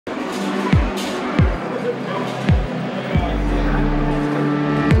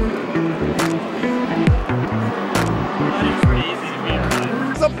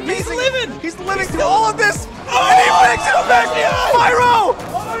living through all of this, and he makes it back. Pyro!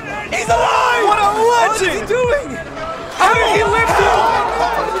 He's alive! What a legend! What is he doing? How did he live through all of that?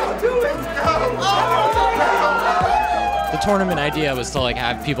 What is he doing? The tournament idea was to like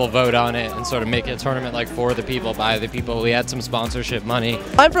have people vote on it and sort of make it a tournament like for the people, by the people. We had some sponsorship money.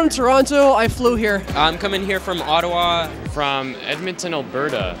 I'm from Toronto. I flew here. I'm coming here from Ottawa. From Edmonton,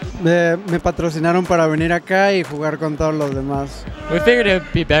 Alberta. Me patrocinaron para venir acá y jugar con todos los demás. We figured it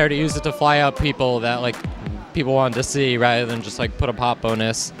would be better to use it to fly out people that like people wanted to see rather than just like put a pop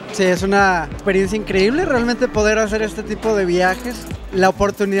bonus. Sí, es una experiencia increíble realmente poder hacer este tipo de viajes. La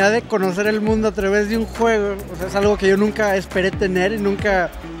oportunidad de conocer el mundo a través de un juego, o sea, es algo que yo nunca esperé tener y nunca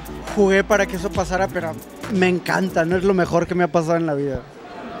jugué para que eso pasara, pero me encanta, no es lo mejor que me ha pasado en la vida.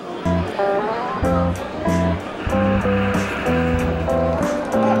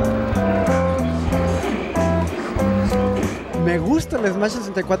 Me gusta el Smash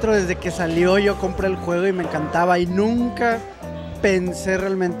 64 desde que salió, yo compré el juego y me encantaba y nunca pensé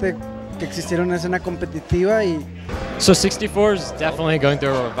realmente que existiera una escena competitiva y... So 64 is definitely going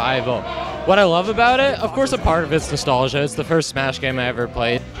through a revival. What I love about it, of course a part of it's nostalgia. It's the first Smash game I ever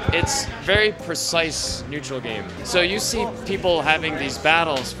played. It's very precise neutral game. So you see people having these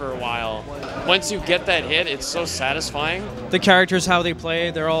battles for a while. Once you get that hit, it's so satisfying. The characters, how they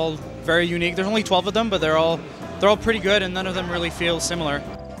play, they're all very unique. There's only 12 of them, but they're all pretty good, and none of them really feel similar.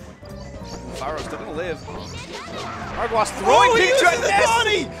 Pyro's still gonna live. Margwas throwing big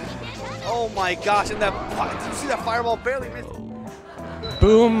body! Oh my gosh, and that, did you see that fireball barely missed?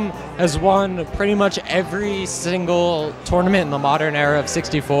 Boom has won pretty much every single tournament in the modern era of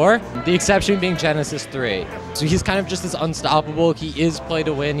 64, the exception being Genesis 3. So he's kind of just as unstoppable. He is play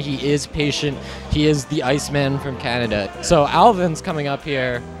to win, he is patient, he is the Iceman from Canada. So Alvin's coming up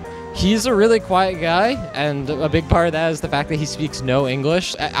here. He's a really quiet guy, and a big part of that is the fact that he speaks no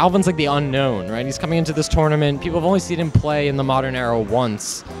English. Alvin's like the unknown, right? He's coming into this tournament. People have only seen him play in the modern era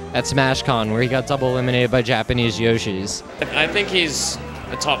once at SmashCon, where he got double eliminated by Japanese Yoshis. I think he's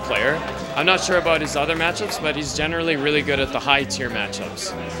a top player. I'm not sure about his other matchups, but he's generally really good at the high-tier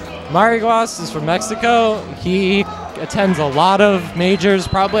matchups. Margwas is from Mexico. He attends a lot of majors,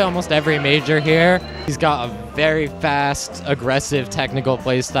 probably almost every major here. He's got a very fast, aggressive, technical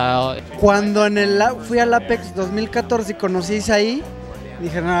playstyle. Cuando fui al Apex 2014 y conocí a Isaí,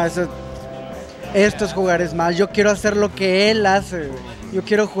 dije, no, esto es jugar Smash. Yo quiero hacer lo que él hace. Yo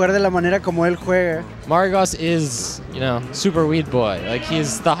quiero jugar de la manera como él juega. Margwas is, you know, super weed boy. Like,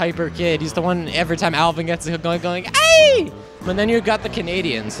 he's the hyper kid. He's the one every time Alvin gets a hook going, hey! But then you've got the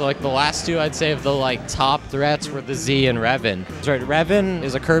Canadians. So, like, the last two, I'd say, of the, like, top threats were the Z and Revan. Right, Revan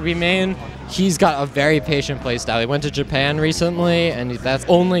is a Kirby main. He's got a very patient playstyle. He went to Japan recently, and that's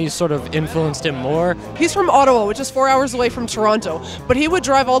only sort of influenced him more. He's from Ottawa, which is 4 hours away from Toronto, but he would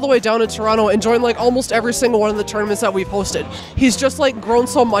drive all the way down to Toronto and join like almost every single one of the tournaments that we've hosted. He's just like grown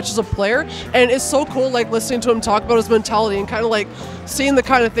so much as a player, and it's so cool like listening to him talk about his mentality and kind of like seeing the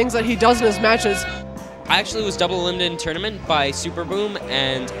kind of things that he does in his matches. I actually was double eliminated in tournament by Superboomed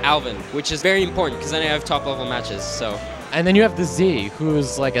and Alvin, which is very important because then I have top level matches. So. And then you have the Z,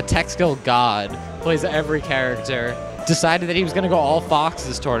 who's like a tech skill god, plays every character. Decided that he was going to go all Fox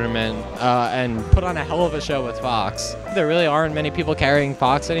this tournament and put on a hell of a show with Fox. There really aren't many people carrying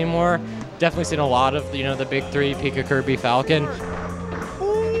Fox anymore. Definitely seen a lot of, you know, the big three, Pika, Kirby, Falcon.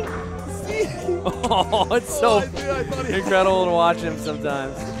 Oh, it's so incredible to watch him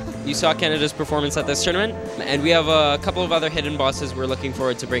sometimes. You saw Canada's performance at this tournament, and we have a couple of other hidden bosses we're looking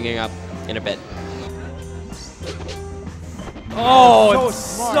forward to bringing up in a bit. Oh, it's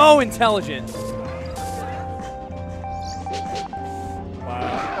so intelligent.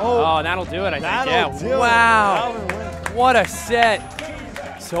 Wow. Oh, that'll do it, I think. Yeah. Wow. What a set.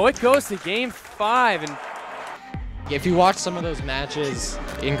 So it goes to game 5. And if you watch some of those matches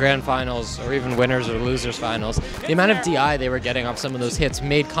in grand finals or even winners or losers finals, the amount of DI they were getting off some of those hits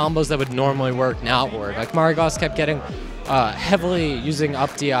made combos that would normally work not work. Like Margwas kept getting heavily using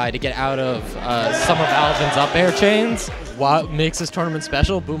up DI to get out of some of Alvin's up air chains. What makes this tournament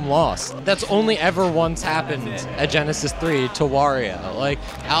special? Boom lost. That's only ever once happened at Genesis 3 to Wario. Like,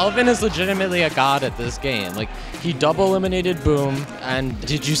 Alvin is legitimately a god at this game. Like, he double eliminated Boom, and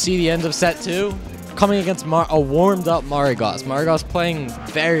did you see the end of set 2? Coming against a warmed up Margwas. Margwas playing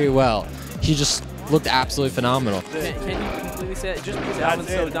very well. He just looked absolutely phenomenal. Can you completely say it? Just because Alvin's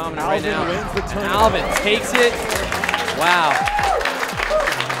so dominant right now. And Alvin takes it. Wow.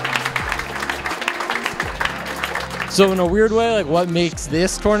 So in a weird way, like, what makes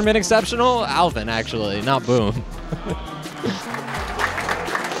this tournament exceptional? Alvin, actually, not Boom.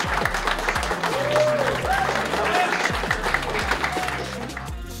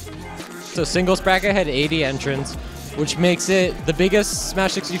 So singles bracket had 80 entrants, which makes it the biggest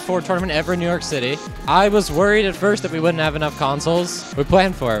Smash 64 tournament ever in New York City. I was worried at first that we wouldn't have enough consoles. We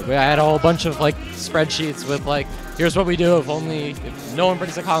planned for it. I had a whole bunch of like spreadsheets with like, here's what we do if no one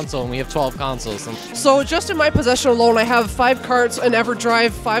brings a console and we have 12 consoles. So just in my possession alone, I have 5 carts, an EverDrive,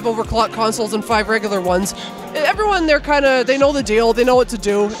 5 overclock consoles, and 5 regular ones. Everyone there they know the deal, they know what to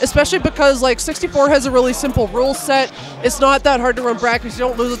do, especially because like 64 has a really simple rule set. It's not that hard to run brackets, you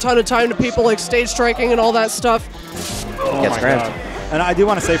don't lose a ton of time to people like stage striking and all that stuff. Oh my God. And I do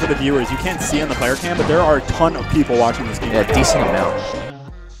want to say for the viewers, you can't see on the player cam, but there are a ton of people watching this game. Yeah, decent amount.